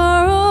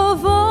 sorrow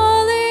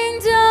falling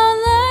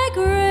down like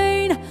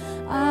rain,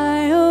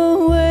 I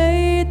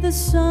await the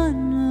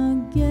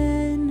sun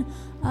again.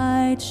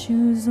 I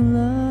choose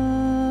love.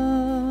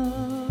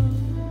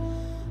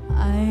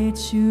 I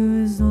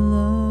choose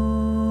love.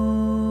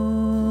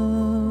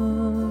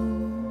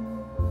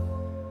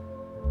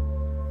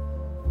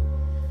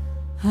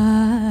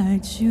 I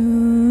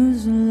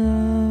choose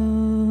love.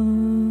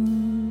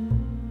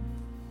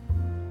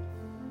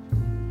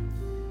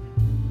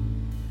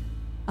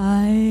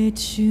 I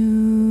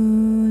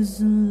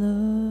choose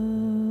love.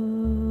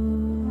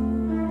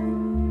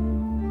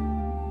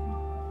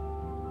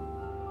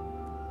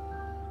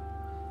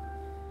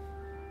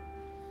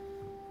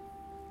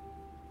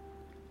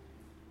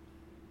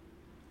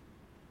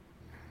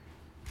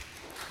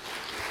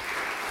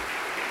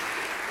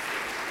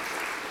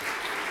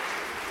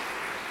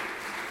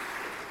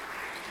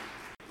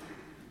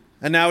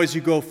 And now, as you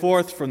go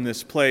forth from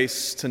this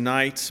place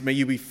tonight, may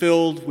you be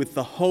filled with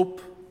the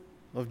hope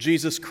of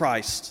Jesus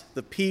Christ,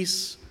 the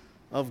peace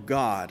of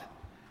God,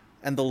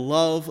 and the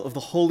love of the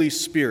Holy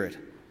Spirit.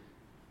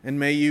 And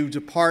may you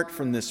depart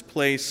from this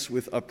place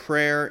with a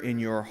prayer in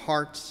your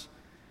hearts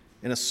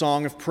and a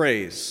song of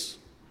praise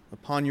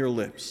upon your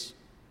lips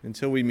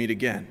until we meet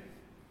again.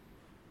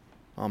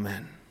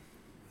 Amen.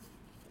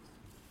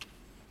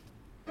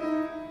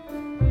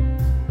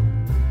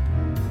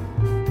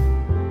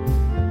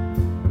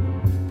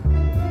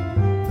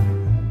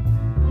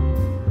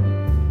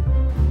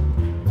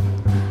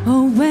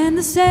 Oh, when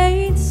the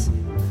saints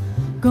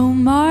go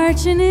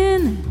marching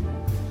in.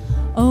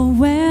 Oh,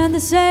 when the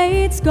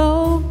saints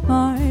go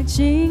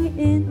marching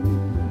in.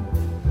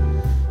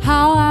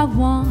 How I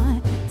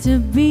want to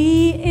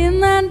be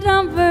in that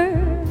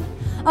number.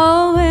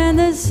 Oh, when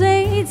the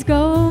saints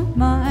go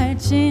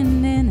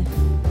marching in.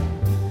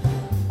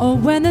 Oh,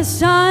 when the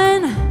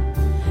sun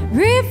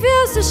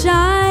refuses to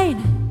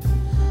shine.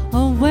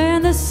 Oh,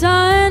 when the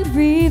sun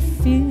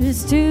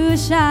refuses to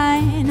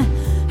shine.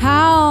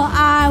 How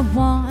I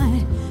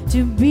want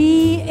to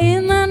be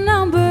in the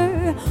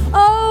number.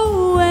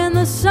 Oh, when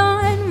the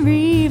sun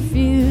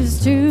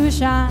refuses to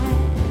shine.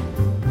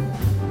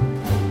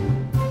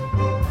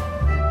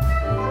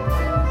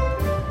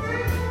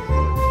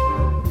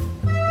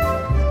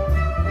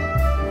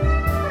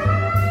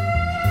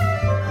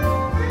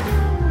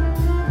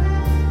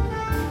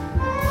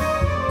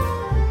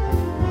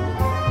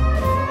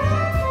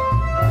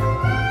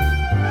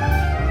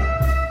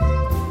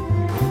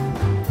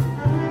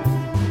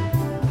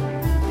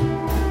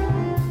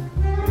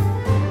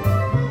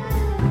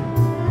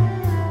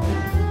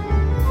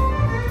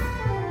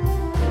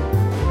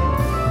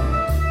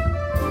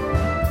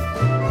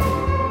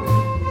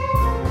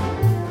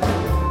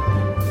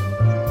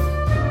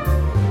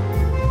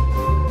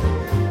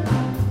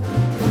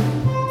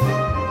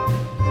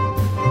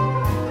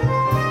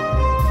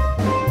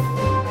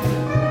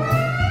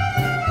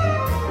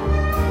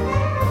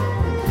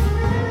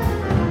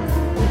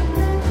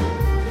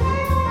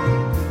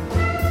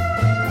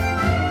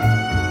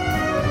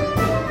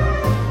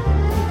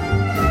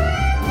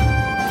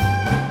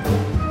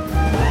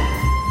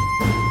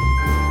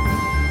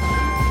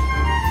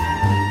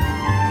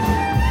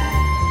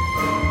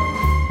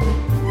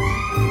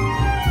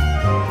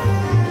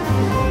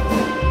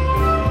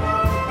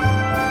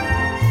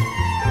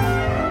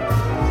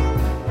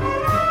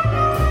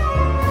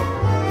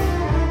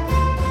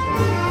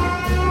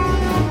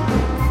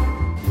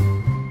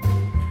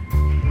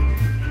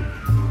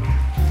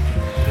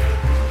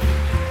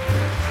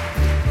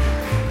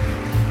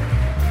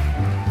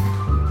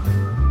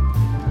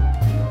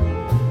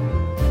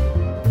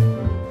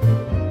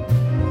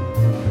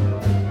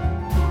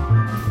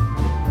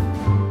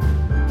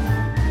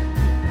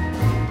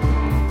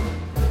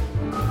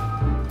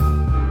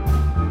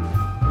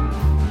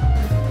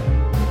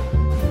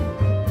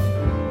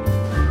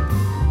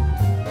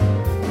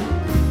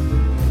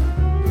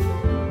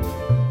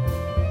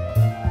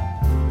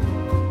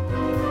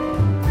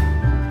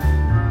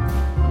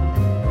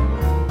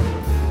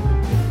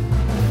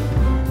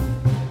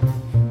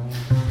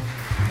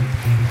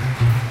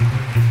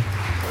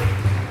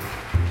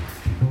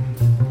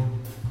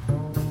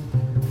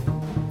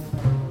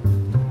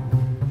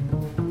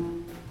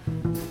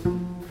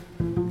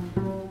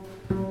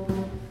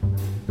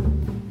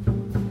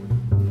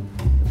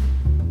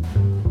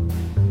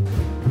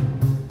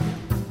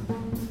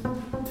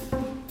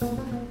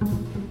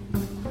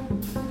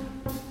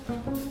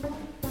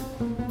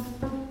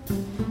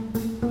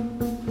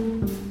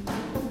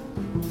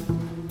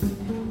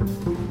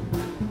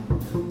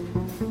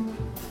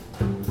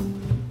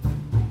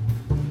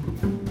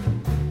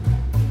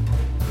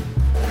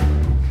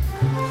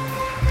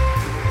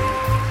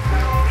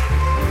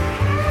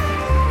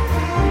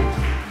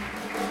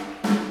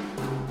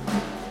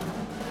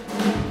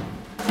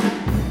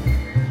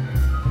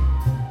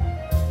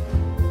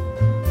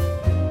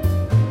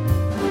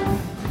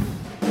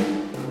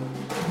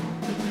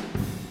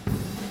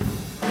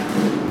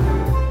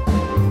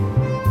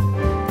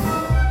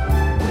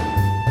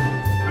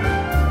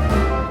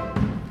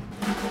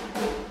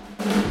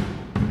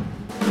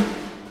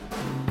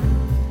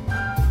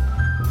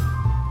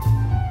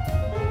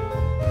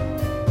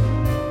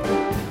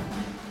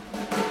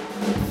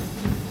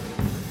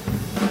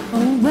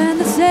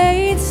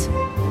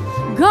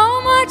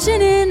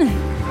 marching in.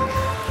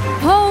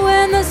 Oh,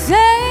 when the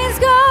saints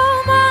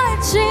go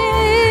marching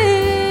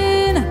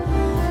in.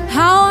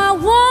 How I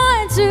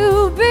want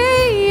to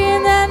be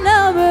in that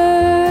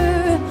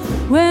number.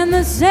 When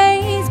the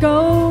saints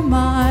go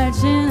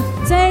marching,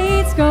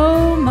 saints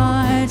go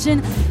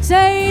marching,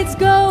 saints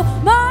go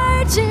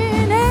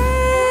marching in.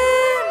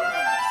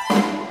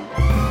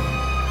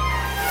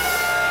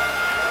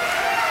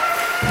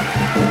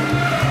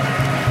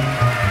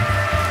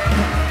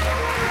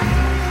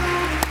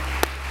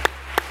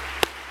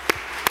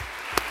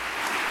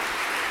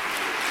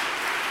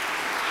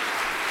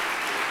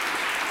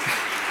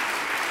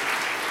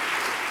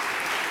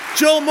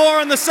 Joel Moore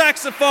on the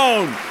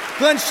saxophone,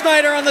 Glenn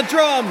Schneider on the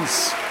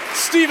drums,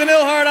 Stephen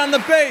Ilhart on the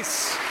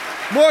bass,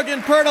 Morgan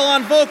Pirtle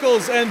on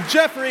vocals, and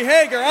Jeffrey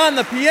Hager on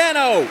the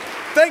piano.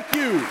 Thank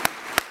you.